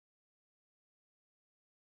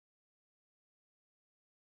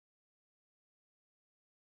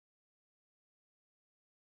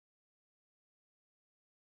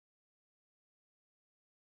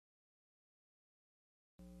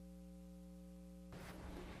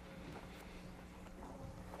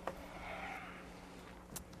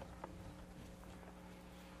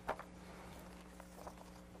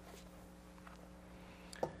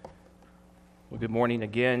Well, good morning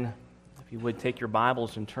again. If you would take your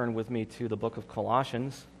Bibles and turn with me to the book of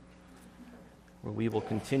Colossians, where we will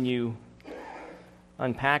continue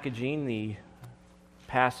unpackaging the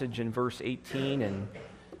passage in verse 18 and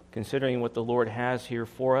considering what the Lord has here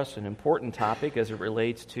for us, an important topic as it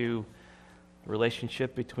relates to the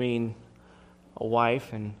relationship between a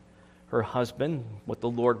wife and her husband, what the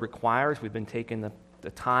Lord requires. We've been taking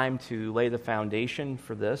the time to lay the foundation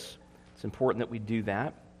for this. It's important that we do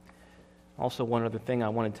that. Also, one other thing I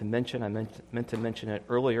wanted to mention, I meant to mention it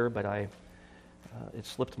earlier, but it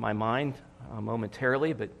slipped my mind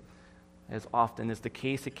momentarily, but as often is the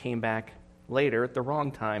case, it came back later at the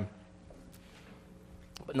wrong time.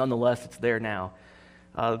 But nonetheless, it's there now.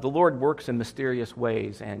 The Lord works in mysterious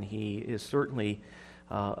ways, and He is certainly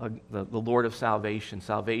the Lord of salvation.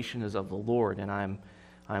 Salvation is of the Lord, and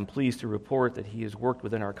I'm pleased to report that He has worked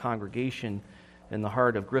within our congregation in the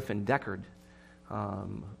heart of Griffin Deckard.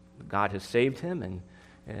 God has saved him,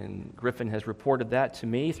 and Griffin has reported that to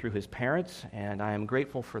me through his parents, and I am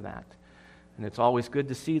grateful for that. And it's always good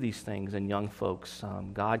to see these things in young folks.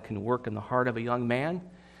 God can work in the heart of a young man,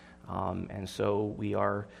 and so we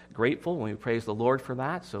are grateful, and we praise the Lord for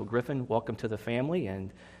that. So Griffin, welcome to the family,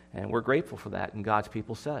 and we're grateful for that, and God's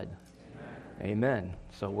people said, Amen.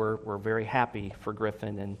 So we're very happy for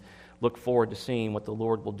Griffin and look forward to seeing what the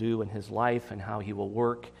Lord will do in his life and how He will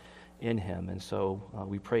work in him. And so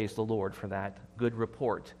we praise the Lord for that good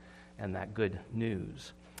report and that good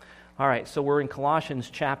news. All right, so we're in Colossians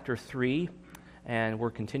chapter 3, and we're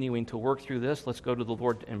continuing to work through this. Let's go to the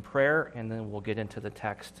Lord in prayer, and then we'll get into the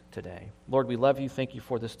text today. Lord, we love You. Thank You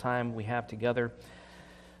for this time we have together.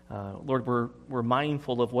 Lord, we're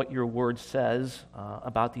mindful of what Your word says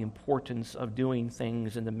about the importance of doing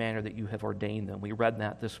things in the manner that You have ordained them. We read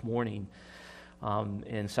that this morning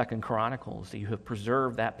in 2 Chronicles, that You have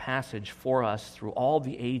preserved that passage for us through all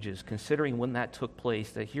the ages, considering when that took place,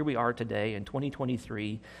 that here we are today in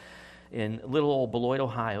 2023 in little old Beloit,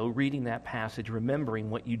 Ohio, reading that passage, remembering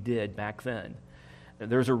what You did back then.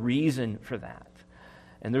 There's a reason for that.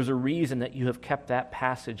 And there's a reason that You have kept that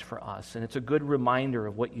passage for us. And it's a good reminder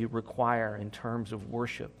of what You require in terms of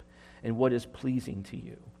worship and what is pleasing to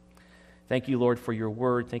You. Thank You, Lord, for Your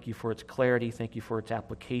word. Thank You for its clarity. Thank You for its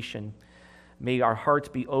application. May our hearts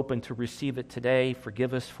be open to receive it today.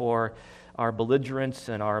 Forgive us for our belligerence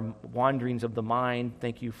and our wanderings of the mind.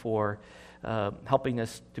 Thank You for helping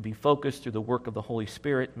us to be focused through the work of the Holy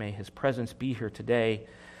Spirit. May His presence be here today,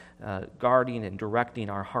 guarding and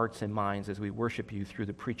directing our hearts and minds as we worship You through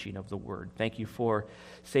the preaching of the Word. Thank You for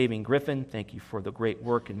saving Griffin. Thank You for the great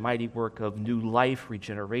work and mighty work of new life,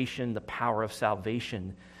 regeneration, the power of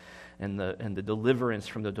salvation, and the deliverance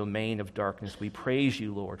from the domain of darkness. We praise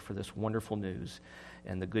You, Lord, for this wonderful news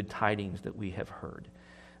and the good tidings that we have heard.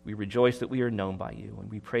 We rejoice that we are known by You, and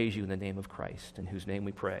we praise You in the name of Christ, in whose name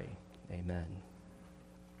we pray. Amen.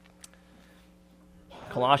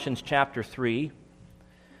 Colossians chapter 3,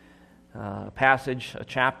 a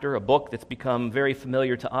chapter, a book that's become very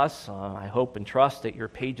familiar to us. I hope and trust that your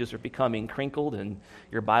pages are becoming crinkled and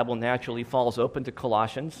your Bible naturally falls open to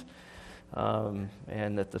Colossians.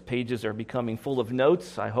 And that the pages are becoming full of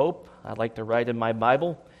notes, I hope. I'd like to write in my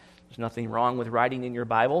Bible. There's nothing wrong with writing in your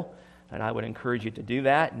Bible, and I would encourage you to do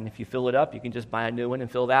that. And if you fill it up, you can just buy a new one and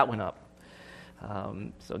fill that one up.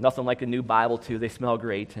 So nothing like a new Bible, too. They smell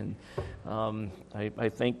great. And I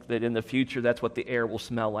think that in the future, that's what the air will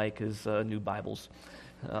smell like, is new Bibles.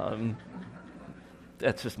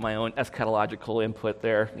 That's just my own eschatological input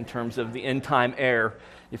there in terms of the end-time air,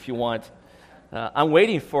 if you want. I'm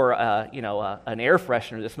waiting for an air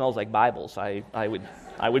freshener that smells like Bibles. I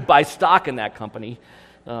would buy stock in that company.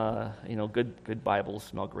 Good Bibles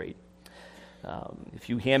smell great. If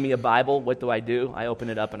you hand me a Bible, what do? I open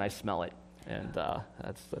it up and I smell it, and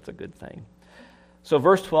that's a good thing. So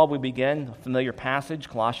verse 12, we begin a familiar passage,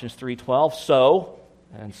 Colossians 3:12.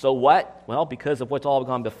 So what? Well, because of what's all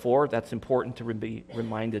gone before, that's important to be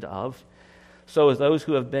reminded of. So as those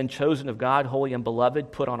who have been chosen of God, holy and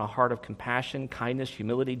beloved, put on a heart of compassion, kindness,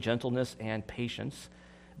 humility, gentleness, and patience,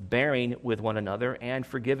 bearing with one another and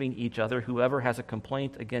forgiving each other, whoever has a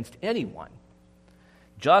complaint against anyone.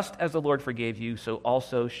 Just as the Lord forgave you, so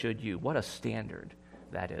also should you. What a standard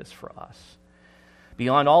that is for us.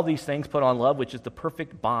 Beyond all these things, put on love, which is the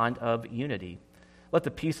perfect bond of unity. Let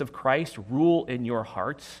the peace of Christ rule in your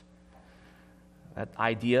hearts. That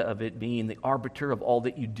idea of it being the arbiter of all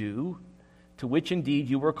that you do. to which indeed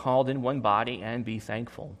you were called in one body, and be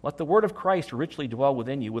thankful. Let the word of Christ richly dwell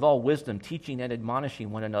within you, with all wisdom, teaching and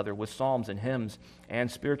admonishing one another with psalms and hymns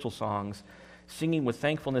and spiritual songs, singing with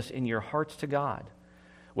thankfulness in your hearts to God.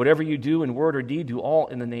 Whatever you do in word or deed, do all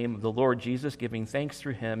in the name of the Lord Jesus, giving thanks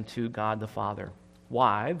through him to God the Father.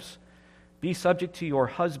 Wives, be subject to your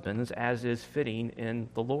husbands as is fitting in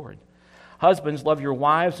the Lord. Husbands, love your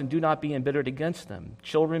wives and do not be embittered against them.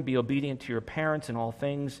 Children, be obedient to your parents in all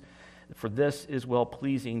things, for this is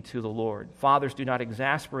well-pleasing to the Lord. Fathers, do not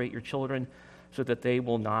exasperate your children so that they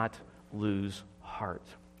will not lose heart.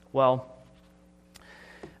 Well,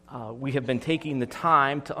 we have been taking the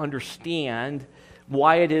time to understand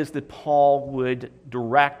why it is that Paul would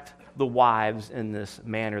direct the wives in this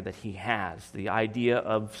manner that he has. The idea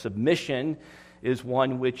of submission is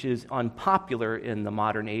one which is unpopular in the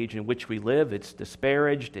modern age in which we live. It's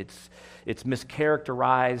disparaged, it's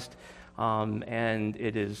mischaracterized, and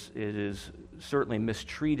it is certainly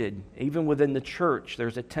mistreated. Even within the church,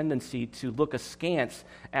 there's a tendency to look askance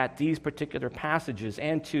at these particular passages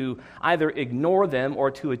and to either ignore them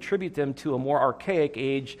or to attribute them to a more archaic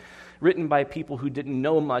age written by people who didn't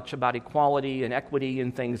know much about equality and equity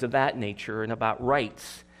and things of that nature and about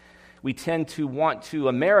rights. We tend to want to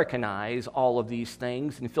Americanize all of these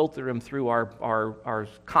things and filter them through our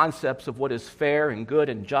concepts of what is fair and good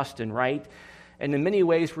and just and right, and in many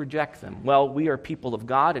ways reject them. Well, we are people of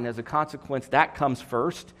God, and as a consequence, that comes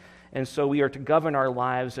first, and so we are to govern our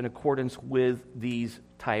lives in accordance with these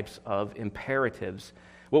types of imperatives.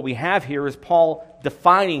 What we have here is Paul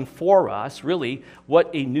defining for us, really, what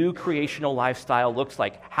a new creational lifestyle looks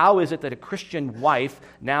like. How is it that a Christian wife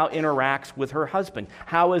now interacts with her husband?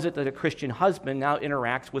 How is it that a Christian husband now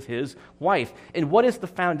interacts with his wife? And what is the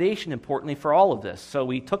foundation, importantly, for all of this? So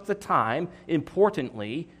we took the time,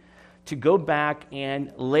 importantly, to go back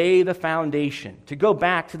and lay the foundation, to go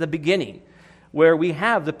back to the beginning, where we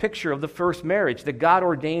have the picture of the first marriage that God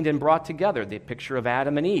ordained and brought together, the picture of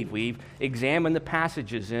Adam and Eve. We've examined the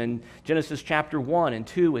passages in Genesis chapter 1 and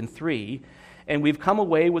 2 and 3, and we've come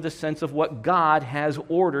away with a sense of what God has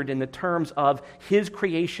ordered in the terms of his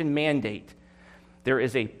creation mandate. There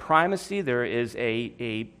is a primacy, there is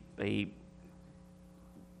a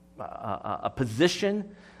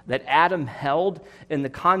position that Adam held in the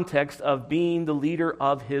context of being the leader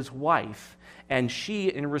of his wife, and she,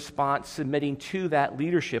 in response, submitting to that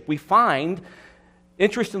leadership. We find,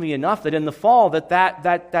 interestingly enough, that in the fall,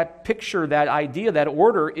 that picture, that idea, that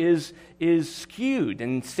order is skewed,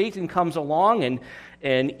 and Satan comes along,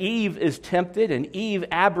 and Eve is tempted, and Eve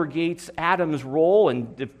abrogates Adam's role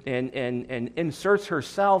and inserts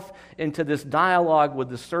herself into this dialogue with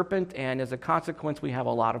the serpent, and as a consequence, we have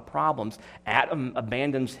a lot of problems. Adam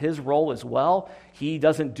abandons his role as well. He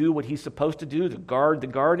doesn't do what he's supposed to do, to guard the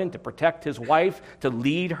garden, to protect his wife, to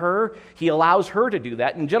lead her. He allows her to do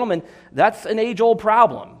that. And gentlemen, that's an age-old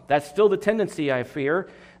problem. That's still the tendency, I fear.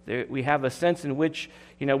 We have a sense in which,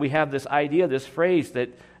 we have this idea, this phrase that,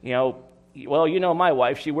 well, my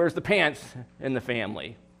wife, she wears the pants in the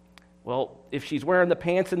family. Well, if she's wearing the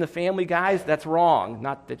pants in the family, guys, that's wrong.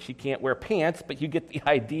 Not that she can't wear pants, but you get the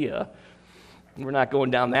idea. We're not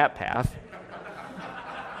going down that path.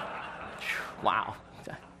 Wow.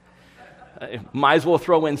 Might as well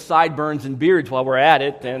throw in sideburns and beards while we're at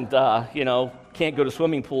it, and, can't go to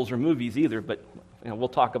swimming pools or movies either, but we'll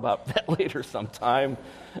talk about that later sometime.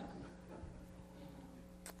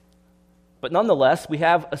 But nonetheless, we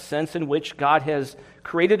have a sense in which God has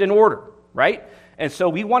created an order, right? And so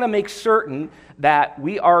we want to make certain that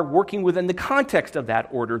we are working within the context of that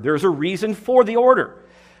order. There's a reason for the order.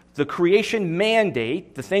 The creation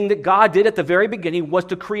mandate, the thing that God did at the very beginning, was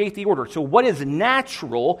to create the order. So what is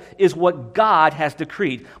natural is what God has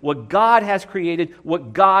decreed, what God has created,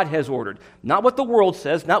 what God has ordered. Not what the world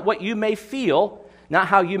says, not what you may feel, not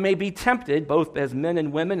how you may be tempted, both as men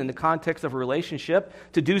and women in the context of a relationship,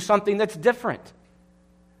 to do something that's different.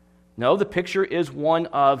 No, the picture is one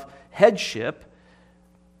of headship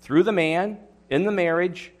through the man in the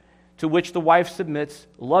marriage, to which the wife submits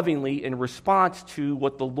lovingly in response to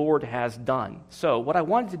what the Lord has done. So what I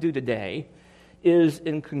wanted to do today is,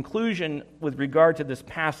 in conclusion with regard to this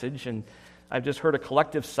passage, and I've just heard a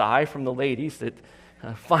collective sigh from the ladies that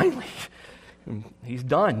finally he's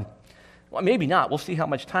done. Well, maybe not. We'll see how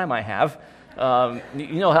much time I have.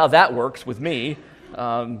 You know how that works with me.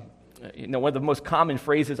 One of the most common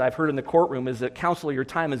phrases I've heard in the courtroom is that, "Counselor, your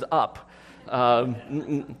time is up."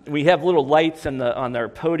 We have little lights on our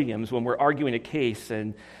podiums when we're arguing a case,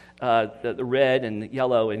 and the red and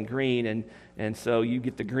yellow and green, and so you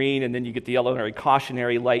get the green, and then you get the yellow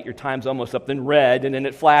cautionary light. Your time's almost up. Then red, and then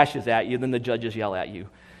it flashes at you. Then the judges yell at you.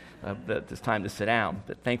 that it's time to sit down.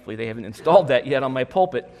 But thankfully, they haven't installed that yet on my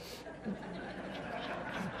pulpit.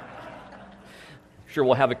 Sure,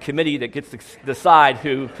 we'll have a committee that gets to decide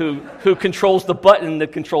who controls the button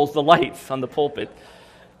that controls the lights on the pulpit.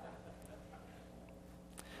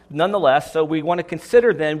 Nonetheless, so we want to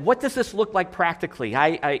consider then, what does this look like practically?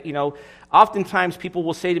 Oftentimes people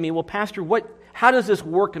will say to me, well, Pastor, how does this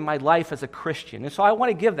work in my life as a Christian? And so I want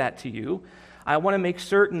to give that to you. I want to make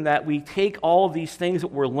certain that we take all of these things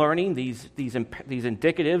that we're learning, these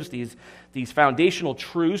indicatives, these foundational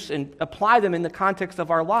truths, and apply them in the context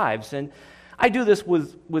of our lives. And I do this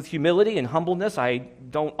with humility and humbleness. I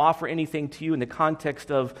don't offer anything to you in the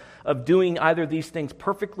context of doing either these things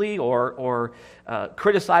perfectly or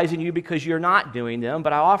criticizing you because you're not doing them,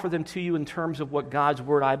 but I offer them to you in terms of what God's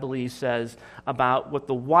Word, I believe, says about what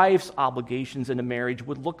the wife's obligations in a marriage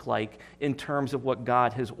would look like in terms of what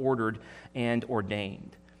God has ordered and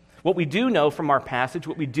ordained. What we do know from our passage,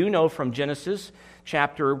 what we do know from Genesis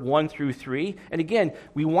chapter 1 through 3, and again,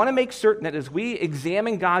 we want to make certain that as we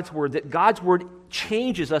examine God's Word, that God's Word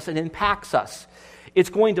changes us and impacts us.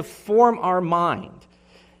 It's going to form our mind.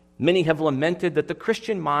 Many have lamented that the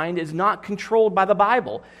Christian mind is not controlled by the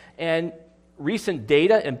Bible, and recent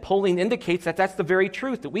data and polling indicates that that's the very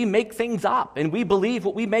truth, that we make things up, and we believe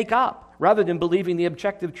what we make up, rather than believing the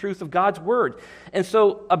objective truth of God's Word. And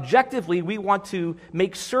so, objectively, we want to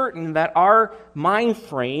make certain that our mind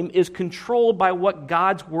frame is controlled by what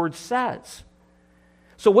God's Word says.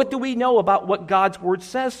 So what do we know about what God's Word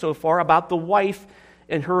says so far about the wife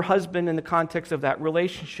and her husband in the context of that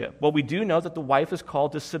relationship? Well, we do know that the wife is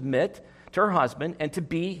called to submit to her husband and to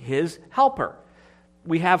be his helper.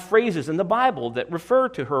 We have phrases in the Bible that refer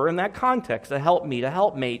to her in that context: a helpmeet, a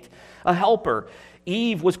helpmate, a helper.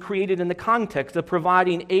 Eve was created in the context of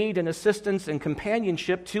providing aid and assistance and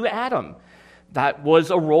companionship to Adam. That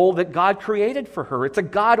was a role that God created for her. It's a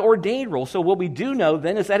God-ordained role. So what we do know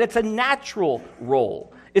then is that it's a natural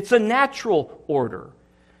role. It's a natural order.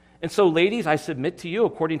 And so, ladies, I submit to you,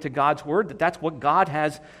 according to God's Word, that that's what God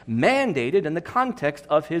has mandated in the context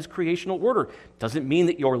of His creational order. Doesn't mean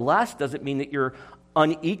that you're less, doesn't mean that you're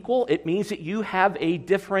unequal. It means that you have a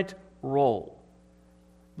different role.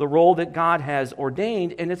 The role that God has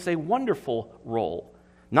ordained, and it's a wonderful role,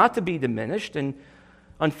 not to be diminished. And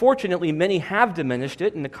unfortunately, many have diminished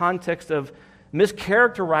it in the context of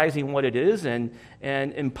mischaracterizing what it is and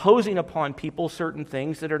imposing upon people certain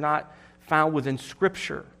things that are not found within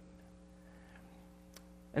Scripture.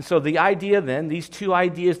 And so the idea then, these two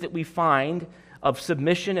ideas that we find of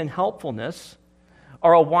submission and helpfulness,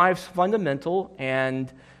 are a wife's fundamental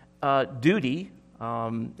and duty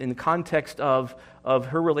in the context of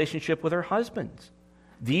her relationship with her husband.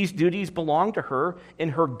 These duties belong to her in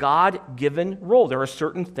her God-given role. There are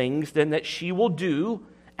certain things then that she will do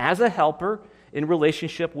as a helper in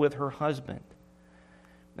relationship with her husband.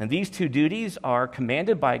 And these two duties are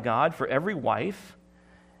commanded by God for every wife,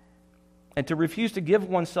 and to refuse to give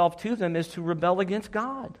oneself to them is to rebel against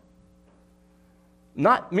God.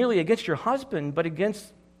 Not merely against your husband, but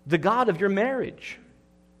against the God of your marriage.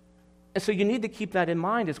 And so you need to keep that in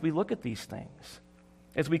mind as we look at these things,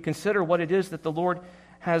 as we consider what it is that the Lord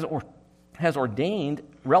has ordained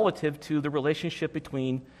relative to the relationship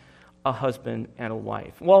between a husband and a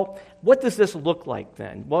wife. Well, what does this look like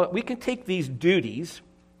then? Well, we can take these duties,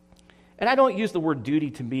 and I don't use the word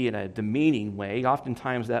duty to me in a demeaning way.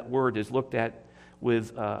 Oftentimes that word is looked at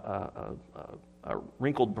with a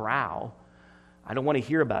wrinkled brow. I don't want to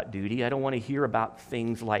hear about duty. I don't want to hear about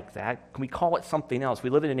things like that. Can we call it something else? We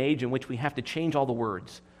live in an age in which we have to change all the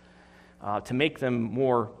words to make them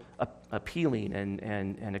more appealing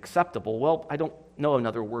and acceptable. Well, I don't know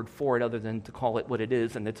another word for it other than to call it what it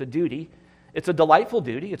is, and it's a duty. It's a delightful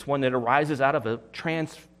duty. It's one that arises out of a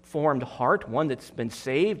transformed heart, one that's been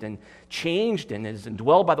saved and changed and is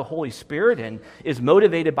indwelled by the Holy Spirit and is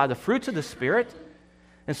motivated by the fruits of the Spirit.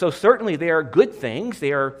 And so certainly they are good things.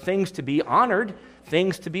 They are things to be honored,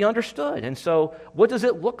 things to be understood. And so what does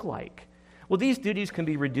it look like? Well, these duties can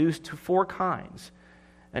be reduced to four kinds.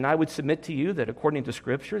 And I would submit to you that according to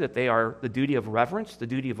Scripture, that they are the duty of reverence, the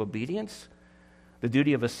duty of obedience, the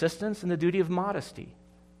duty of assistance, and the duty of modesty.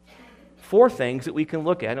 Four things that we can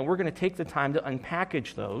look at, and we're going to take the time to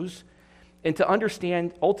unpackage those and to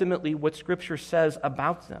understand ultimately what Scripture says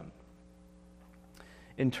about them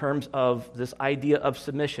in terms of this idea of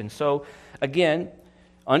submission. So, again,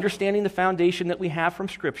 understanding the foundation that we have from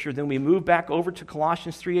Scripture, then we move back over to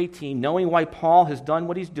Colossians 3:18, knowing why Paul has done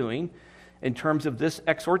what he's doing in terms of this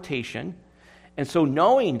exhortation. And so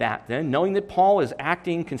knowing that then, knowing that Paul is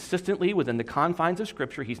acting consistently within the confines of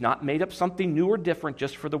Scripture, he's not made up something new or different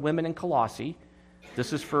just for the women in Colossae.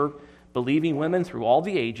 This is for believing women through all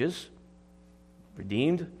the ages,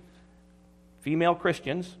 redeemed female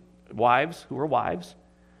Christians, wives who are wives.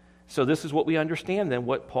 So this is what we understand then,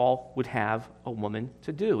 what Paul would have a woman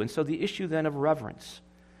to do. And so the issue then of reverence.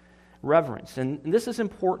 And this is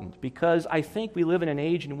important because I think we live in an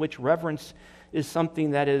age in which reverence is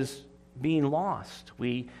something that is being lost.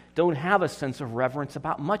 We don't have a sense of reverence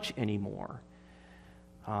about much anymore.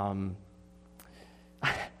 I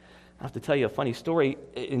have to tell you a funny story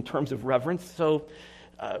in terms of reverence. So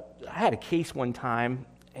I had a case one time,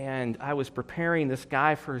 and I was preparing this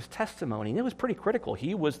guy for his testimony, and it was pretty critical.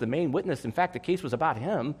 He was the main witness. In fact, the case was about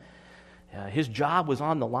him. His job was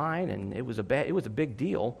on the line, and it was a big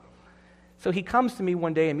deal. So he comes to me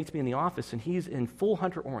one day and meets me in the office, and he's in full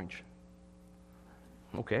hunter orange.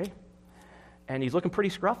 Okay. And he's looking pretty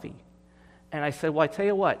scruffy. And I said, well, I tell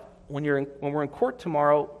you what, when we're in court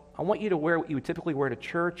tomorrow, I want you to wear what you would typically wear to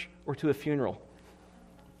church or to a funeral.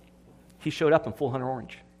 He showed up in full hunter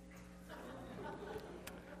orange.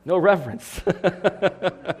 No reverence.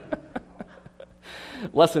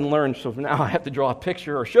 Lesson learned, so now I have to draw a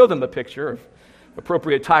picture or show them a picture of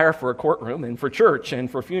appropriate attire for a courtroom and for church and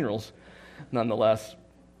for funerals, nonetheless.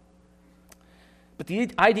 But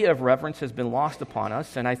the idea of reverence has been lost upon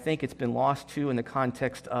us, and I think it's been lost too in the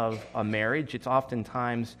context of a marriage. It's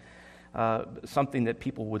oftentimes something that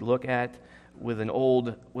people would look at with an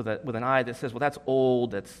eye that says, well, that's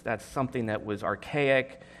old, that's something that was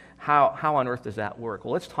archaic. How on earth does that work?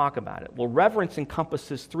 Well, let's talk about it. Well, reverence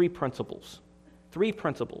encompasses three principles.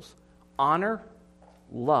 Honor,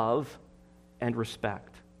 love, and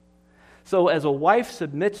respect. So as a wife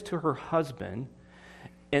submits to her husband,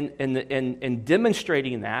 and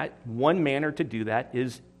demonstrating that, one manner to do that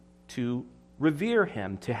is to revere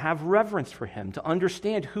him, to have reverence for him, to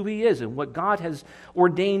understand who he is and what God has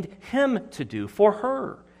ordained him to do for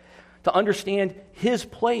her, to understand his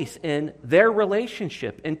place in their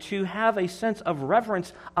relationship, and to have a sense of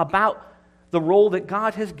reverence about the role that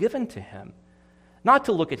God has given to him. Not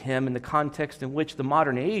to look at him in the context in which the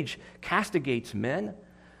modern age castigates men,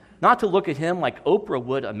 not to look at him like Oprah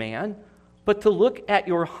would a man, but to look at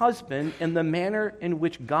your husband in the manner in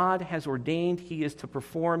which God has ordained he is to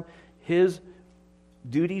perform his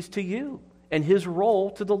duties to you and his role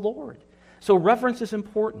to the Lord. So reverence is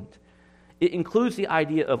important. It includes the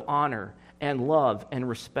idea of honor and love and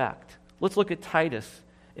respect. Let's look at Titus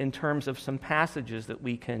in terms of some passages that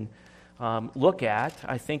we can look at,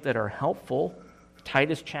 I think, that are helpful.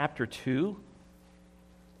 Titus chapter 2.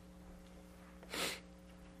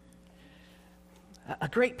 A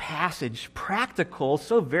great passage, practical,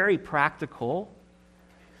 so very practical.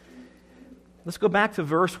 Let's go back to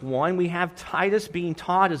verse 1. We have Titus being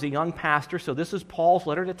taught as a young pastor. So this is Paul's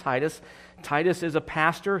letter to Titus. Titus is a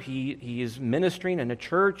pastor. He is ministering in a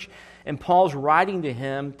church, and Paul's writing to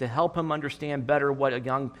him to help him understand better what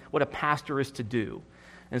a pastor is to do.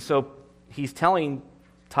 And so he's telling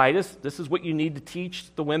Titus, this is what you need to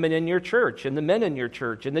teach the women in your church, and the men in your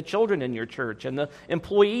church, and the children in your church, and the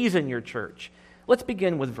employees in your church. Let's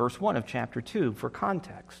begin with verse 1 of chapter 2 for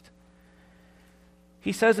context.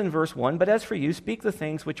 He says in verse 1, "But as for you, speak the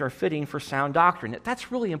things which are fitting for sound doctrine."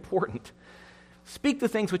 That's really important. Speak the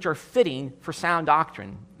things which are fitting for sound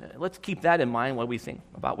doctrine. Let's keep that in mind while we think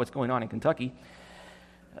about what's going on in Kentucky.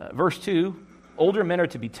 Verse 2, "Older men are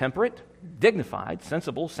to be temperate, dignified,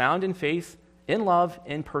 sensible, sound in faith, in love,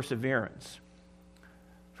 in perseverance."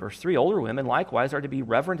 Verse 3, "Older women likewise are to be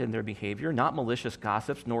reverent in their behavior, not malicious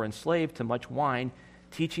gossips, nor enslaved to much wine,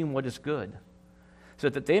 teaching what is good, so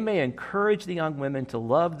that they may encourage the young women to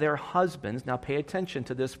love their husbands." Now pay attention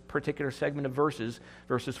to this particular segment of verses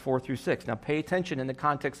 4 through 6. Now pay attention in the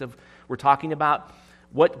context of, we're talking about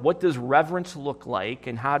what does reverence look like,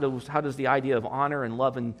 and how does the idea of honor and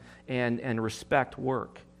love and respect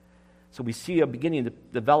work. So we see a beginning of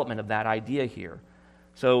the development of that idea here.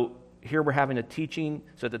 So here we're having a teaching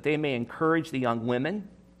so that they may encourage the young women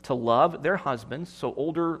to love their husbands. So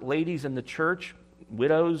older ladies in the church,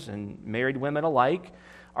 widows and married women alike,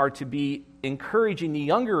 are to be encouraging the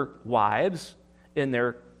younger wives in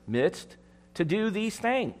their midst to do these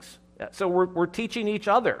things. So we're teaching each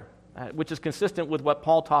other, which is consistent with what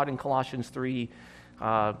Paul taught in Colossians 3,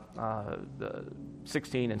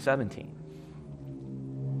 16 and 17.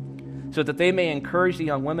 So that they may encourage the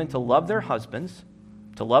young women to love their husbands,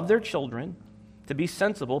 to love their children, to be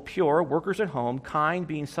sensible, pure, workers at home, kind,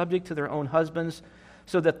 being subject to their own husbands,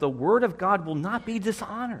 so that the word of God will not be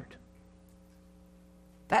dishonored.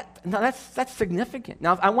 That's significant.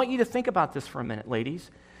 Now, I want you to think about this for a minute,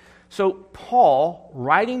 ladies. So Paul,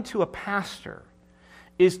 writing to a pastor,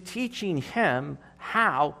 is teaching him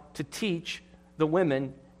how to teach the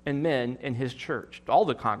women and men in his church, all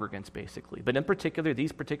the congregants basically. But in particular,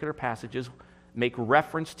 these particular passages make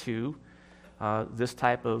reference to this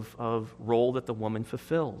type of role that the woman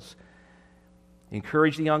fulfills.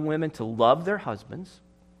 Encourage the young women to love their husbands,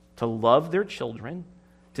 to love their children,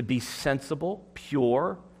 to be sensible,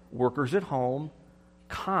 pure, workers at home,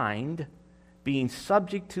 kind, being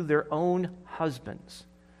subject to their own husbands.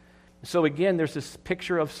 So again, there's this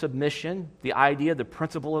picture of submission, the idea, the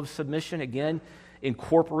principle of submission, again,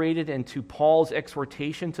 incorporated into Paul's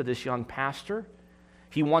exhortation to this young pastor.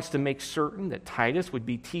 He wants to make certain that Titus would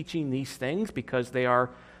be teaching these things because they are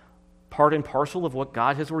part and parcel of what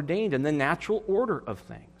God has ordained in the natural order of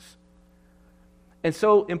things. And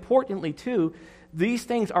so, importantly, too, these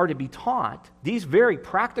things are to be taught, these very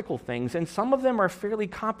practical things, and some of them are fairly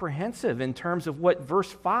comprehensive in terms of what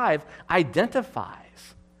verse 5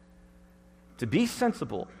 identifies. To be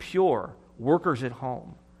sensible, pure, workers at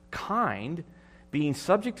home, kind, being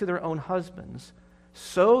subject to their own husbands,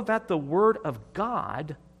 so that the word of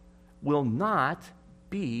God will not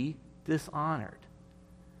be dishonored.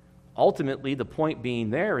 Ultimately, the point being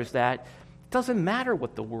there is that it doesn't matter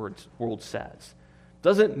what the world says.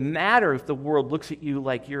 Doesn't matter if the world looks at you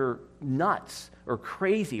like you're nuts or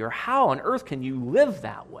crazy, or how on earth can you live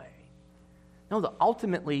that way? No,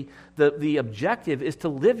 ultimately, the objective is to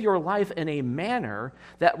live your life in a manner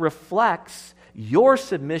that reflects your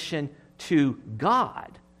submission to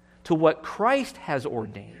God, to what Christ has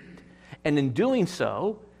ordained. And in doing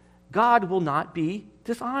so, God will not be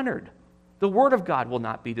dishonored. The Word of God will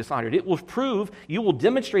not be dishonored. It will prove, you will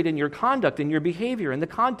demonstrate in your conduct, in your behavior, in the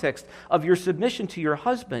context of your submission to your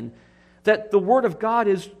husband, that the Word of God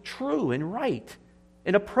is true and right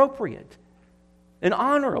and appropriate and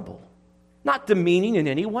honorable, not demeaning in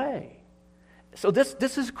any way. So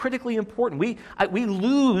this is critically important. We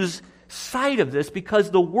lose sight of this because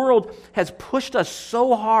the world has pushed us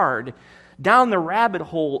so hard down the rabbit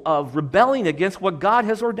hole of rebelling against what God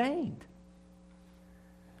has ordained.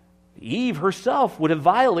 Eve herself would have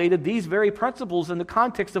violated these very principles in the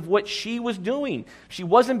context of what she was doing. She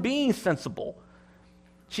wasn't being sensible.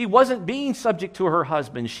 She wasn't being subject to her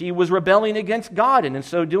husband. She was rebelling against God, and in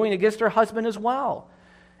so doing against her husband as well.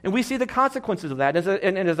 And we see the consequences of that.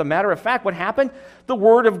 And as a matter of fact, what happened? The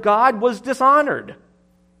word of God was dishonored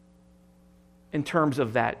in terms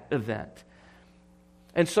of that event.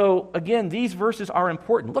 And so, again, these verses are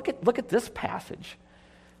important. Look at this passage.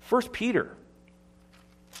 1 Peter.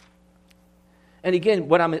 And again,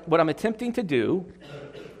 what I'm attempting to do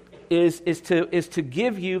is to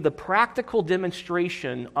give you the practical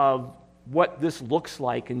demonstration of what this looks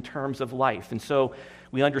like in terms of life. And so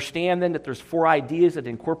we understand then that there's 4 ideas that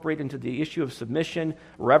incorporate into the issue of submission: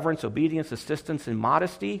 reverence, obedience, assistance, and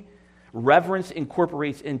modesty. Reverence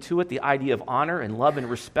incorporates into it the idea of honor and love and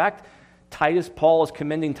respect. Paul is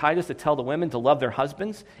commending Titus to tell the women to love their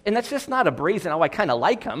husbands. And that's just not a brazen, I kind of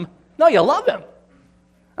like him. No, you love him.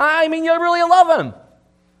 I mean, you really love him.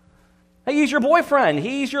 Hey, he's your boyfriend.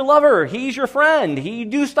 He's your lover. He's your friend. You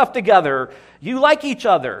do stuff together. You like each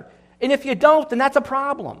other. And if you don't, then that's a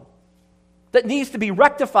problem that needs to be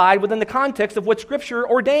rectified within the context of what Scripture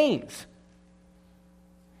ordains.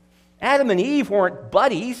 Adam and Eve weren't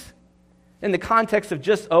buddies in the context of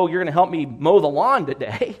just, you're going to help me mow the lawn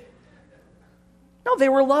today. No, they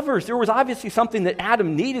were lovers. There was obviously something that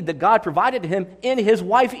Adam needed that God provided to him in his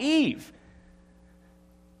wife Eve.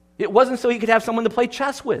 It wasn't so he could have someone to play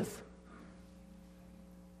chess with.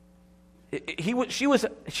 She was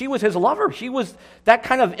his lover. She was that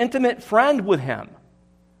kind of intimate friend with him.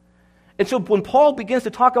 And so when Paul begins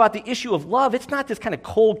to talk about the issue of love, it's not this kind of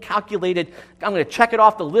cold, calculated, I'm going to check it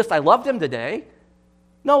off the list, I loved him today.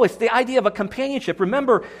 No, it's the idea of a companionship.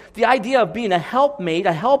 Remember, the idea of being a helpmate,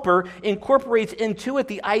 a helper, incorporates into it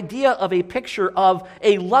the idea of a picture of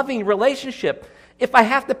a loving relationship. If I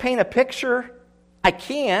have to paint a picture, I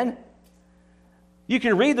can. You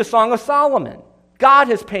can read the Song of Solomon. God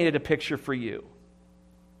has painted a picture for you.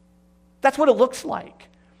 That's what it looks like.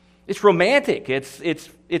 It's romantic.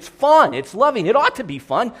 It's fun. It's loving. It ought to be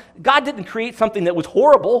fun. God didn't create something that was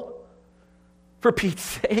horrible, for Pete's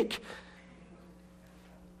sake.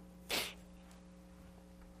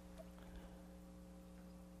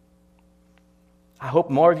 I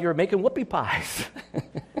hope more of you are making whoopie pies.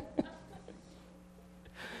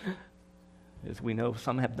 As we know,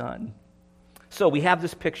 some have done. So we have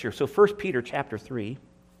this picture. So 1 Peter chapter 3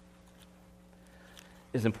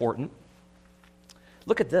 is important.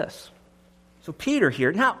 Look at this. So Peter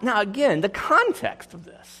here, now again, the context of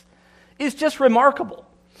this is just remarkable.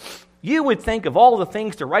 You would think of all the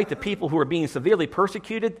things to write to people who are being severely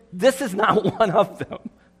persecuted, this is not one of them.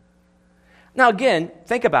 Now again,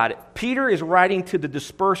 think about it. Peter is writing to the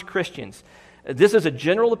dispersed Christians. This is a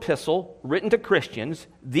general epistle written to Christians.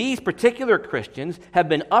 These particular Christians have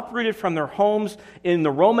been uprooted from their homes in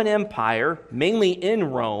the Roman Empire, mainly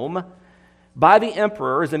in Rome, by the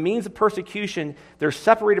emperor as a means of persecution. They're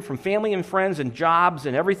separated from family and friends and jobs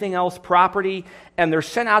and everything else, property, and they're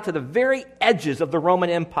sent out to the very edges of the Roman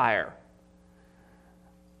Empire.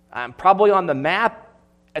 Probably on the map,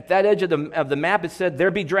 at that edge of the map, it said,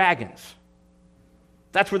 "There be dragons."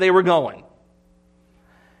 That's where they were going.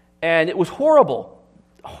 And it was horrible.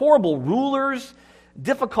 Horrible rulers,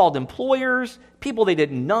 difficult employers, people they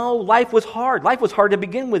didn't know. Life was hard. Life was hard to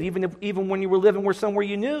begin with, even when you were living somewhere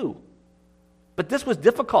you knew. But this was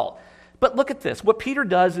difficult. But look at this. What Peter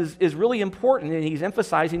does is really important, and he's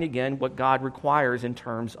emphasizing again what God requires in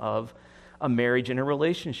terms of a marriage and a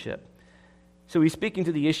relationship. So he's speaking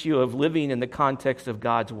to the issue of living in the context of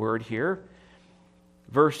God's word here.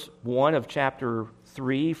 Verse 1 of chapter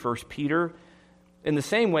 3, 1 Peter. "In the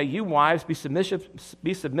same way, you wives, be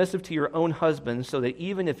submissive to your own husbands, so that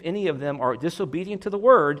even if any of them are disobedient to the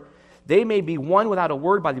word, they may be won without a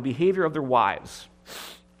word by the behavior of their wives."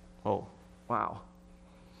 Oh, wow.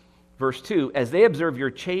 Verse 2, "As they observe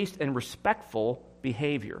your chaste and respectful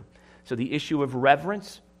behavior." So the issue of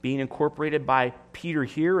reverence being incorporated by Peter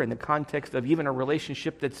here in the context of even a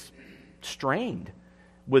relationship that's strained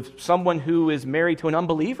with someone who is married to an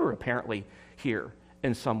unbeliever, apparently, here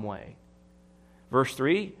in some way. Verse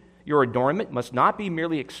 3, "Your adornment must not be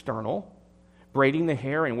merely external, braiding the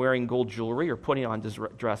hair and wearing gold jewelry or putting on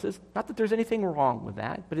dresses." Not that there's anything wrong with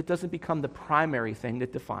that, but it doesn't become the primary thing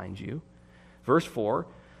that defines you. Verse 4,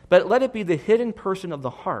 "But let it be the hidden person of the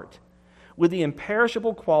heart, with the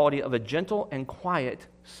imperishable quality of a gentle and quiet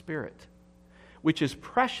spirit, which is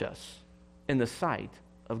precious in the sight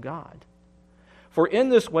of God. For in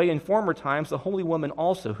this way, in former times, the holy women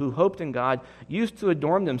also, who hoped in God, used to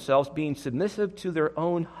adorn themselves, being submissive to their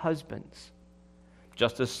own husbands.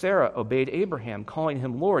 Just as Sarah obeyed Abraham, calling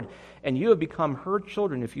him Lord, and you have become her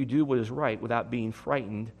children if you do what is right, without being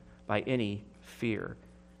frightened by any fear."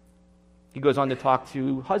 He goes on to talk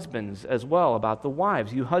to husbands as well about the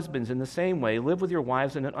wives. "You husbands, in the same way, live with your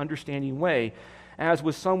wives in an understanding way, as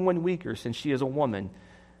with someone weaker, since she is a woman,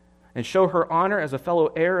 and show her honor as a fellow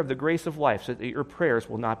heir of the grace of life, so that your prayers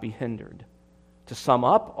will not be hindered. To sum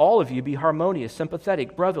up, all of you be harmonious,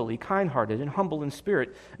 sympathetic, brotherly, kind-hearted, and humble in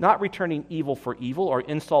spirit, not returning evil for evil or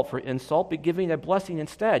insult for insult, but giving a blessing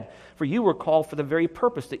instead. For you were called for the very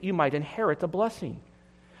purpose that you might inherit a blessing.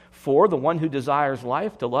 For the one who desires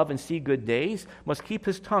life, to love and see good days, must keep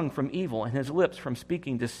his tongue from evil and his lips from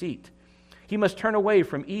speaking deceit. He must turn away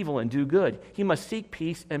from evil and do good. He must seek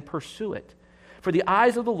peace and pursue it. For the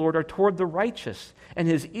eyes of the Lord are toward the righteous, and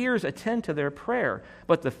his ears attend to their prayer,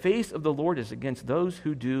 but the face of the Lord is against those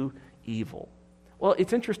who do evil." Well,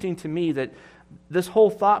 it's interesting to me that this whole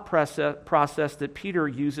thought process that Peter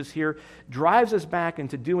uses here drives us back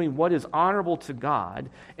into doing what is honorable to God,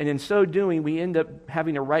 and in so doing, we end up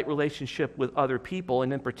having a right relationship with other people,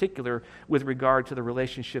 and in particular, with regard to the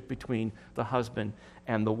relationship between the husband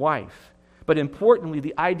and the wife. But importantly,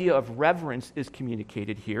 the idea of reverence is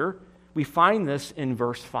communicated here. We find this in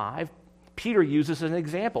verse 5. Peter uses an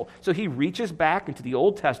example. So he reaches back into the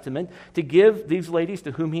Old Testament to give these ladies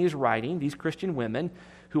to whom he is writing, these Christian women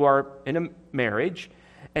who are in a marriage,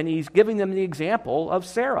 and he's giving them the example of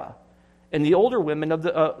Sarah and the older women of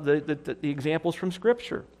the examples from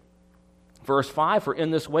Scripture. Verse 5, "For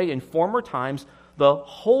in this way, in former times, the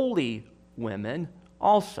holy women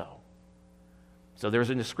also." So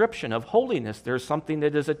there's a description of holiness. There's something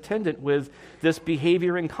that is attendant with this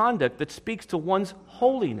behavior and conduct that speaks to one's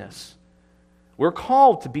holiness. We're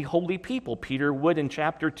called to be holy people. Peter would in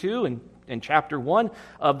chapter 2 and in chapter 1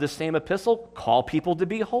 of the same epistle call people to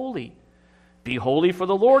be holy. Be holy, for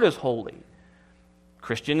the Lord is holy.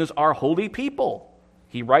 Christians are holy people.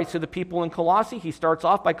 He writes to the people in Colossae. He starts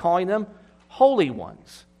off by calling them holy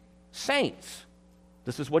ones, saints.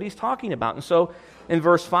 This is what he's talking about. And so in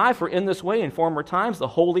verse 5, "For in this way, in former times, the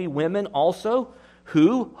holy women also,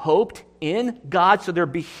 who hoped in God," so their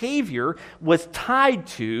behavior was tied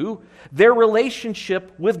to their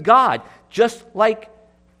relationship with God, just like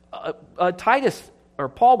Titus, or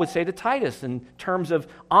Paul would say to Titus, in terms of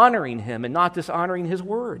honoring him and not dishonoring his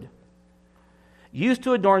word. "Used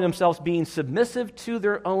to adorn themselves, being submissive to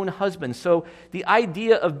their own husbands." So the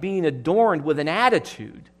idea of being adorned with an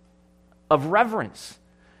attitude of reverence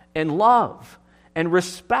and love and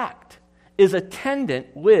respect is attendant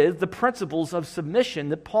with the principles of submission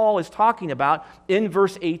that Paul is talking about in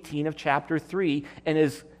verse 18 of chapter 3, and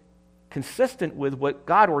is consistent with what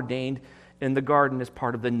God ordained in the garden as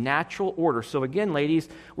part of the natural order. So again, ladies,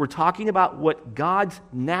 we're talking about what God's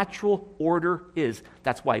natural order is.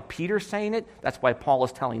 That's why Peter's saying it. That's why Paul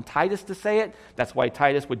is telling Titus to say it. That's why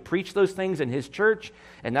Titus would preach those things in his church.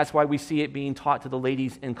 And that's why we see it being taught to the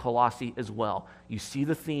ladies in Colossae as well. You see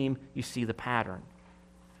the theme, you see the pattern.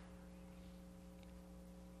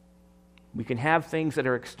 We can have things that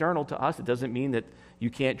are external to us. It doesn't mean that you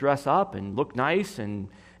can't dress up and look nice and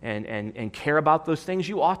care about those things.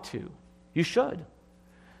 You ought to. You should.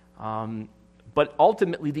 But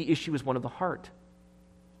ultimately, the issue is one of the heart.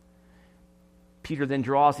 Peter then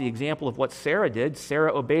draws the example of what Sarah did.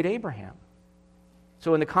 Sarah obeyed Abraham.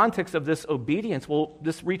 So in the context of this obedience, well,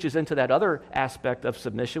 this reaches into that other aspect of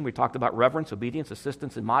submission. We talked about reverence, obedience,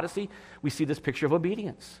 assistance, and modesty. We see this picture of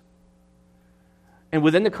obedience. And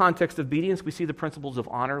within the context of obedience, we see the principles of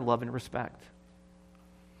honor, love, and respect.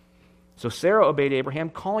 So Sarah obeyed Abraham,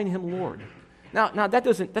 calling him Lord. Now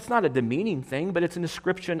that's not a demeaning thing, but it's an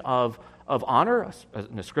ascription of honor,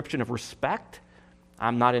 an ascription of respect.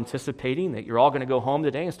 I'm not anticipating that you're all going to go home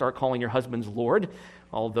today and start calling your husbands Lord,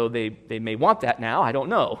 although they may want that now. I don't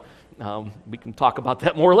know. We can talk about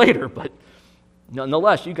that more later, but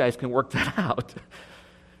nonetheless, you guys can work that out.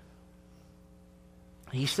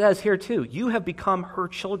 He says here too, you have become her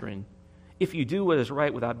children if you do what is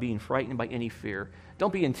right without being frightened by any fear.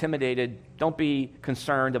 Don't be intimidated. Don't be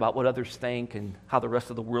concerned about what others think and how the rest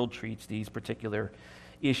of the world treats these particular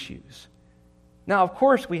issues. Now, of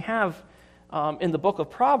course, we have in the book of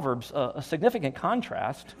Proverbs a significant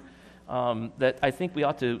contrast that I think we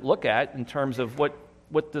ought to look at in terms of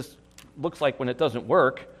what this looks like when it doesn't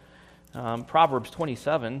work. Proverbs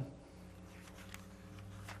 27.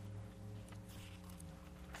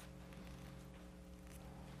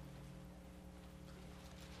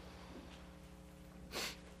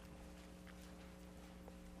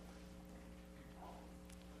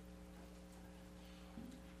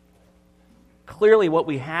 Clearly, what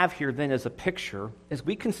we have here then as a picture is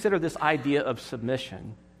we consider this idea of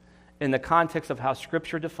submission in the context of how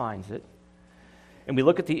Scripture defines it, and we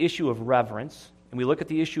look at the issue of reverence, and we look at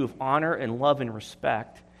the issue of honor and love and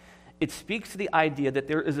respect. It speaks to the idea that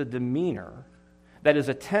there is a demeanor that is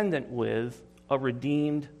attendant with a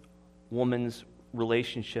redeemed woman's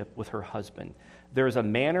relationship with her husband. There is a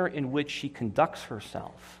manner in which she conducts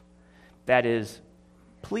herself that is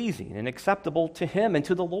pleasing and acceptable to him and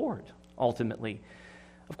to the Lord. Ultimately.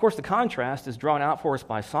 Of course, the contrast is drawn out for us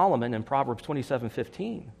by Solomon in Proverbs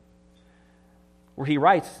 27:15, where he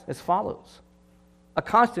writes as follows, a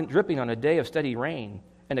constant dripping on a day of steady rain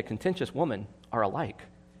and a contentious woman are alike.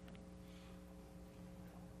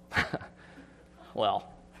 Well,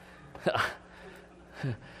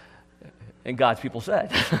 and God's people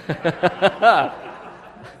said.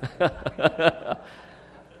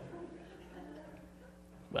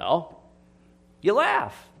 Well, you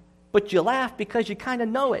laugh. But you laugh because you kind of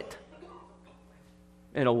know it,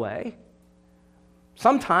 in a way.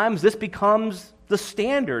 Sometimes this becomes the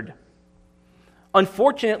standard.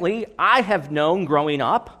 Unfortunately, I have known growing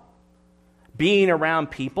up, being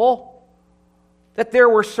around people, that there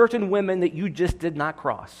were certain women that you just did not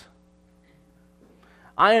cross.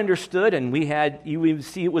 I understood, and you even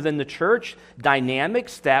see it within the church,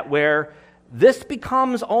 dynamics that where this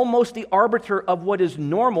becomes almost the arbiter of what is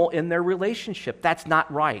normal in their relationship. That's not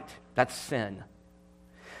right. That's sin.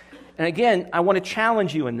 And again, I want to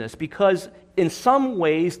challenge you in this because in some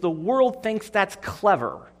ways the world thinks that's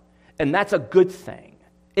clever and that's a good thing.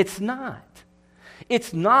 It's not.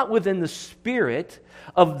 It's not within the spirit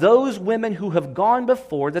of those women who have gone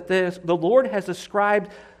before that the Lord has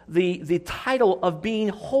ascribed the title of being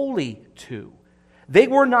holy to. They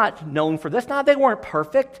were not known for this. Now, they weren't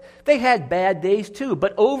perfect. They had bad days too.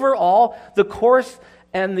 But overall, the course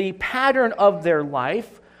and the pattern of their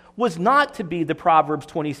life was not to be the Proverbs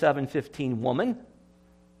 27:15 woman.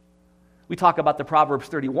 We talk about the Proverbs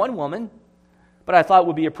 31 woman, but I thought it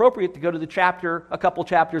would be appropriate to go to the chapter, a couple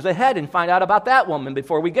chapters ahead and find out about that woman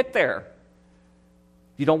before we get there.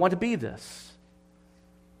 You don't want to be this.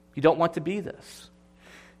 You don't want to be this.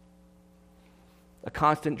 A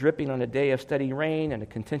constant dripping on a day of steady rain and a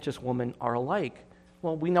contentious woman are alike.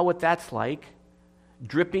 Well, we know what that's like.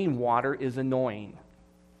 Dripping water is annoying.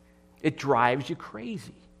 It drives you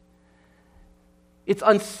crazy. It's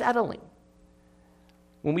unsettling.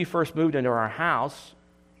 When we first moved into our house,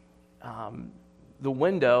 the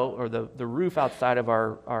window or the roof outside of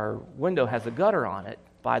our window has a gutter on it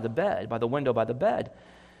by the window by the bed.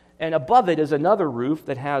 And above it is another roof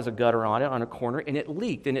that has a gutter on it on a corner, and it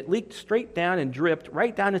leaked straight down and dripped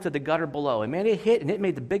right down into the gutter below. And man, it hit and it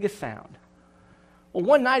made the biggest sound. Well,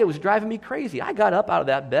 one night it was driving me crazy. I got up out of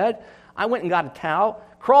that bed. I went and got a towel,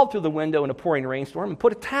 crawled through the window in a pouring rainstorm, and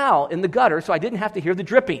put a towel in the gutter so I didn't have to hear the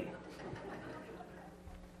dripping.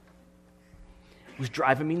 It was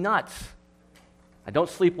driving me nuts. I don't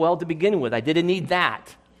sleep well to begin with. I didn't need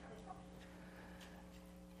that.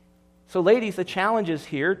 So ladies, the challenge is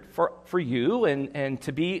here for you and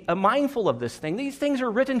to be mindful of this thing. These things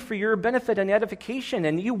are written for your benefit and edification,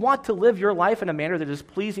 and you want to live your life in a manner that is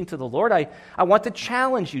pleasing to the Lord. I want to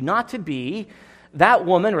challenge you not to be that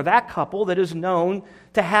woman or that couple that is known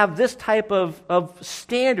to have this type of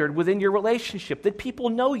standard within your relationship, that people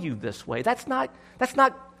know you this way. That's not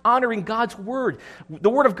honoring God's word. The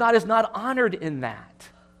word of God is not honored in that.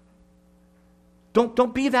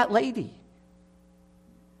 Don't be that lady.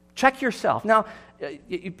 Check yourself. Now,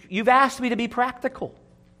 you've asked me to be practical.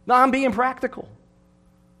 No, I'm being practical.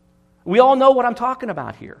 We all know what I'm talking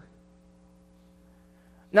about here.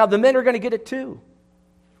 Now, the men are going to get it too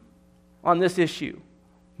on this issue.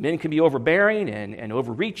 Men can be overbearing and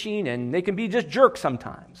overreaching, and they can be just jerks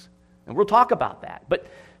sometimes. And we'll talk about that. But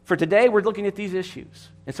for today, we're looking at these issues.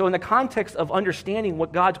 And so in the context of understanding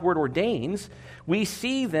what God's word ordains, we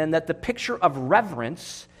see then that the picture of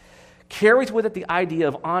reverence carries with it the idea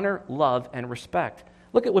of honor, love, and respect.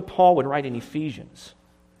 Look at what Paul would write in Ephesians.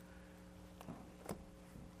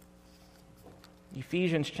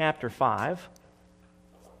 Ephesians chapter 5.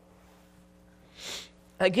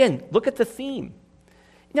 Again, look at the theme.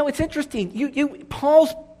 You know, it's interesting.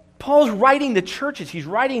 Paul's writing to churches. He's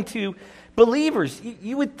writing to believers.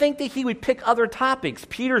 You would think that he would pick other topics.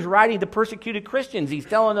 Peter's writing to persecuted Christians. He's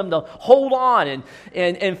telling them to hold on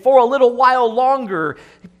and for a little while longer,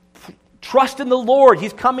 trust in the Lord.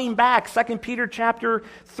 He's coming back. 2 Peter chapter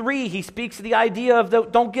 3, he speaks to the idea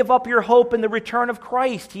of don't give up your hope in the return of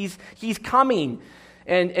Christ. He's coming.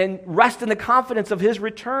 And rest in the confidence of his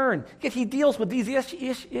return. Yet he deals with these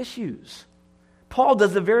issues. Paul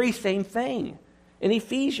does the very same thing in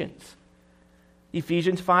Ephesians.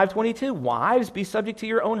 Ephesians 5:22, wives, be subject to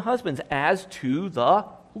your own husbands as to the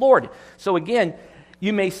Lord. So again,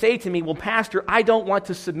 you may say to me, well, Pastor, I don't want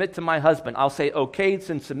to submit to my husband. I'll say, okay,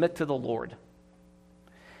 then submit to the Lord.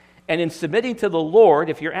 And in submitting to the Lord,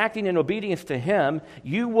 if you're acting in obedience to him,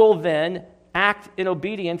 you will then act in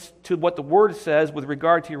obedience to what the word says with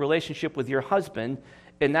regard to your relationship with your husband,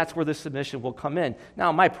 and that's where the submission will come in.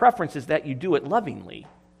 Now, my preference is that you do it lovingly,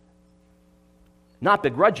 not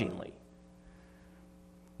begrudgingly.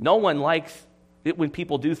 No one likes it when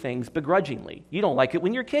people do things begrudgingly. You don't like it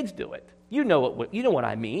when your kids do it. You know what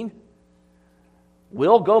I mean.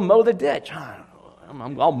 We'll go mow the ditch.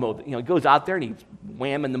 I'll mow. He goes out there and he's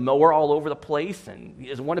whamming the mower all over the place, and he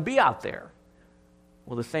doesn't want to be out there.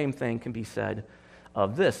 Well, the same thing can be said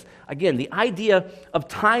of this. Again, the idea of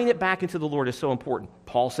tying it back into the Lord is so important.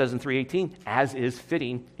 Paul says in 3:18, as is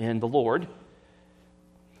fitting in the Lord.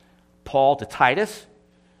 Paul to Titus,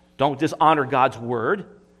 don't dishonor God's word.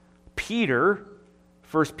 Peter,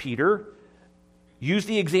 1 Peter, use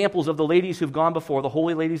the examples of the ladies who've gone before, the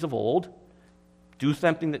holy ladies of old. Do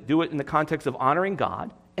it in the context of honoring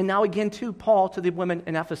God. And now again, too, Paul to the women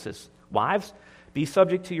in Ephesus. Wives, be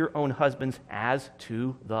subject to your own husbands as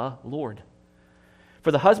to the Lord.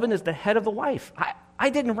 For the husband is the head of the wife. I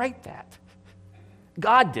didn't write that.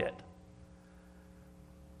 God did.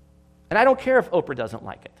 And I don't care if Oprah doesn't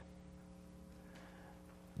like it.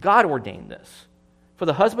 God ordained this. For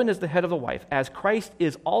the husband is the head of the wife, as Christ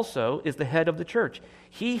is the head of the church.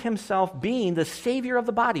 He himself being the Savior of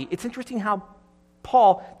the body. It's interesting how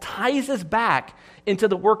Paul ties us back into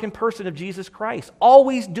the work and person of Jesus Christ,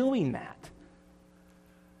 always doing that.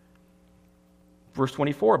 Verse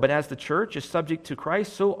 24, but as the church is subject to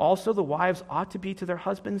Christ, so also the wives ought to be to their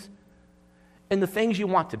husbands in the things you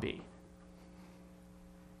want to be.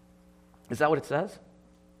 Is that what it says?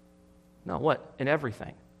 No, what? In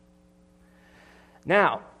everything.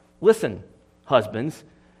 Now, listen, husbands,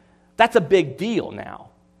 that's a big deal now,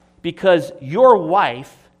 because your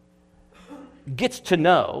wife gets to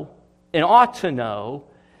know and ought to know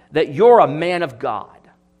that you're a man of God,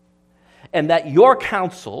 and that your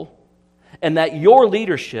counsel and that your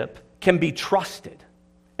leadership can be trusted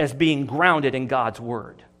as being grounded in God's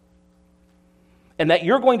word. And that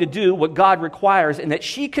you're going to do what God requires, and that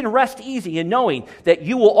she can rest easy in knowing that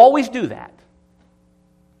you will always do that.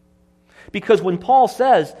 Because when Paul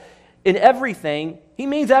says in everything, he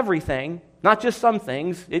means everything, not just some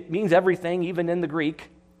things. It means everything, even in the Greek.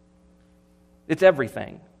 It's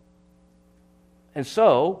everything. And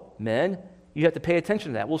so, men, you have to pay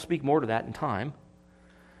attention to that. We'll speak more to that in time.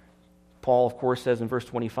 Paul, of course, says in verse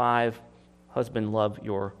 25, husband, love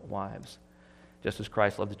your wives, just as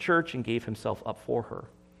Christ loved the church and gave himself up for her.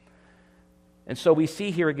 And so we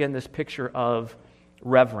see here again this picture of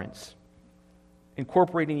reverence.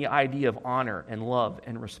 incorporating the idea of honor and love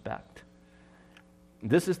and respect.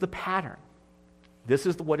 This is the pattern. This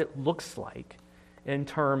is what it looks like in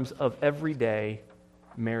terms of everyday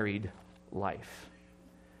married life.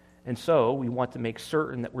 And so we want to make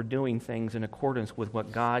certain that we're doing things in accordance with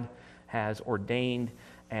what God has ordained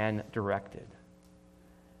and directed.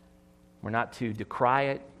 We're not to decry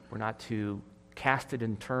it. We're not to cast it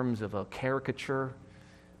in terms of a caricature,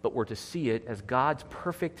 but we're to see it as God's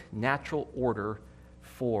perfect natural order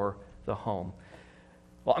for the home.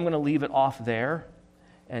 Well, I'm going to leave it off there,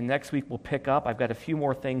 and next week we'll pick up. I've got a few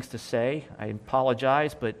more things to say. I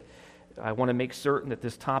apologize, but I want to make certain that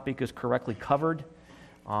this topic is correctly covered,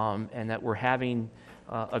 and that we're having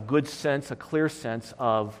a good sense, a clear sense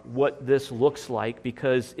of what this looks like,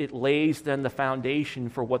 because it lays then the foundation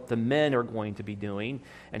for what the men are going to be doing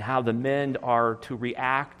and how the men are to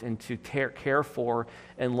react and to care for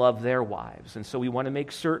and love their wives. And so we want to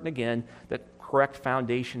make certain, again, that correct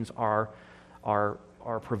foundations are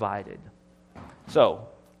provided. So,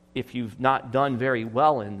 if you've not done very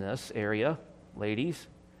well in this area, ladies,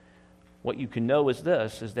 what you can know is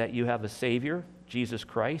this, is that you have a Savior, Jesus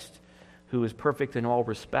Christ, who is perfect in all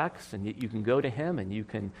respects, and you can go to Him and you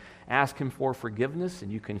can ask Him for forgiveness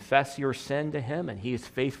and you confess your sin to Him, and He is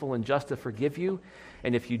faithful and just to forgive you.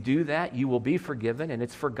 And if you do that, you will be forgiven, and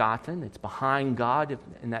it's forgotten. It's behind God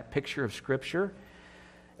in that picture of Scripture.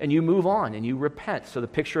 And you move on and you repent. So the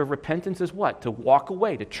picture of repentance is what? To walk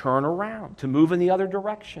away, to turn around, to move in the other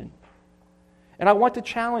direction. And I want to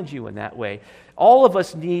challenge you in that way. All of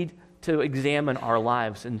us need to examine our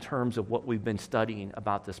lives in terms of what we've been studying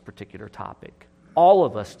about this particular topic. All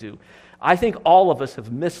of us do. I think all of us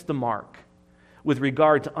have missed the mark with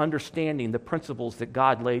regard to understanding the principles that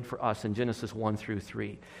God laid for us in Genesis 1 through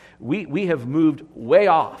 3. We have moved way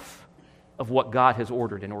off of what God has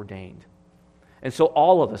ordered and ordained. And so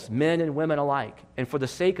all of us, men and women alike, and for the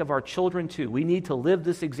sake of our children too, we need to live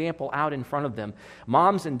this example out in front of them.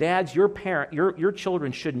 Moms and dads, your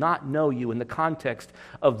children should not know you in the context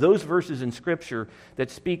of those verses in Scripture that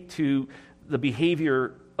speak to the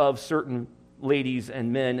behavior of certain ladies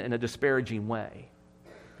and men in a disparaging way.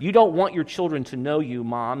 You don't want your children to know you,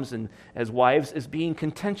 moms and as wives, as being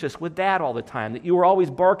contentious with dad all the time, that you are always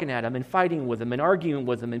barking at him and fighting with him and arguing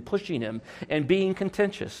with him and pushing him and being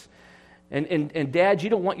contentious. And dads, you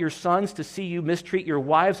don't want your sons to see you mistreat your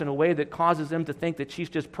wives in a way that causes them to think that she's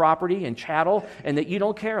just property and chattel and that you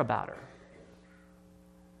don't care about her.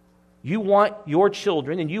 You want your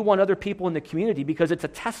children and you want other people in the community, because it's a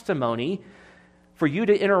testimony for you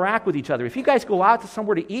to interact with each other. If you guys go out to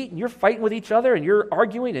somewhere to eat and you're fighting with each other and you're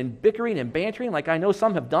arguing and bickering and bantering like I know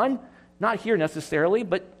some have done, not here necessarily,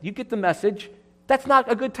 but you get the message, that's not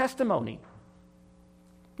a good testimony.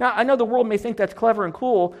 Now, I know the world may think that's clever and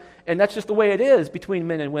cool, and that's just the way it is between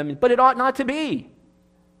men and women, but it ought not to be,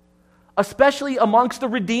 especially amongst the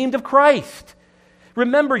redeemed of Christ.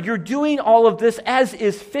 Remember, you're doing all of this as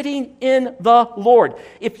is fitting in the Lord.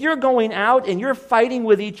 If you're going out and you're fighting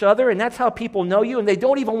with each other, and that's how people know you, and they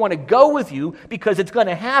don't even want to go with you because it's going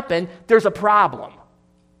to happen, there's a problem.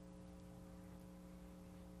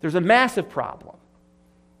 There's a massive problem.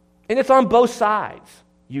 And it's on both sides,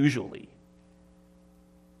 usually.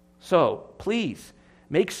 So, please,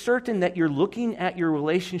 make certain that you're looking at your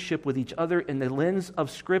relationship with each other in the lens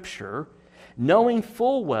of Scripture, knowing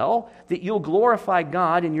full well that you'll glorify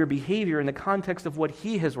God in your behavior in the context of what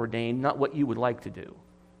He has ordained, not what you would like to do.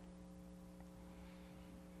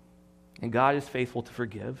 And God is faithful to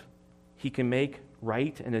forgive. He can make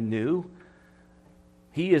right and anew.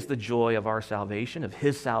 He is the joy of our salvation, of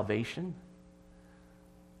His salvation.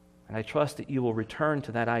 And I trust that you will return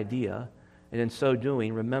to that idea, and in so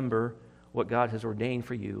doing, remember what God has ordained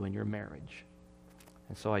for you in your marriage.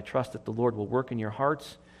 And so I trust that the Lord will work in your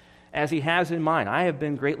hearts as He has in mine. I have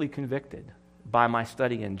been greatly convicted by my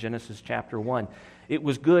study in Genesis chapter 1. It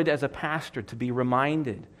was good as a pastor to be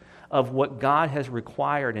reminded of what God has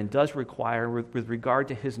required and does require with regard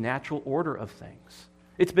to His natural order of things.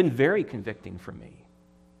 It's been very convicting for me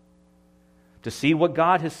to see what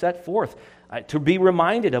God has set forth, to be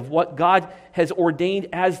reminded of what God has ordained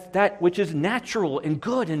as that which is natural and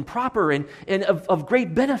good and proper and of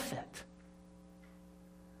great benefit.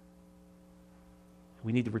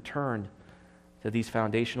 We need to return to these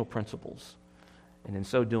foundational principles, and in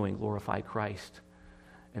so doing, glorify Christ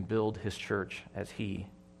and build His church as He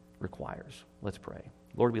requires. Let's pray.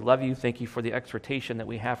 Lord, we love You. Thank You for the exhortation that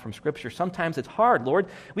we have from Scripture. Sometimes it's hard, Lord.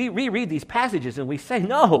 We reread these passages and we say,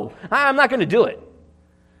 no, I'm not going to do it.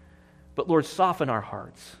 But Lord, soften our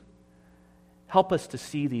hearts. Help us to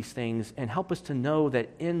see these things and help us to know that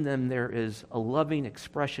in them there is a loving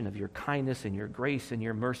expression of Your kindness and Your grace and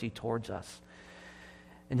Your mercy towards us.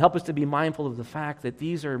 And help us to be mindful of the fact that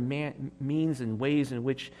these are means and ways in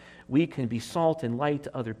which we can be salt and light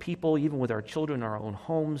to other people, even with our children in our own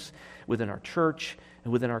homes, within our church,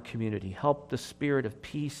 and within our community. Help the spirit of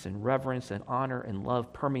peace and reverence and honor and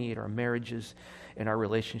love permeate our marriages and our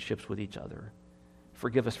relationships with each other.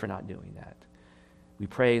 Forgive us for not doing that. We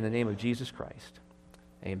pray in the name of Jesus Christ.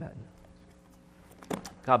 Amen.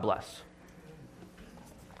 God bless.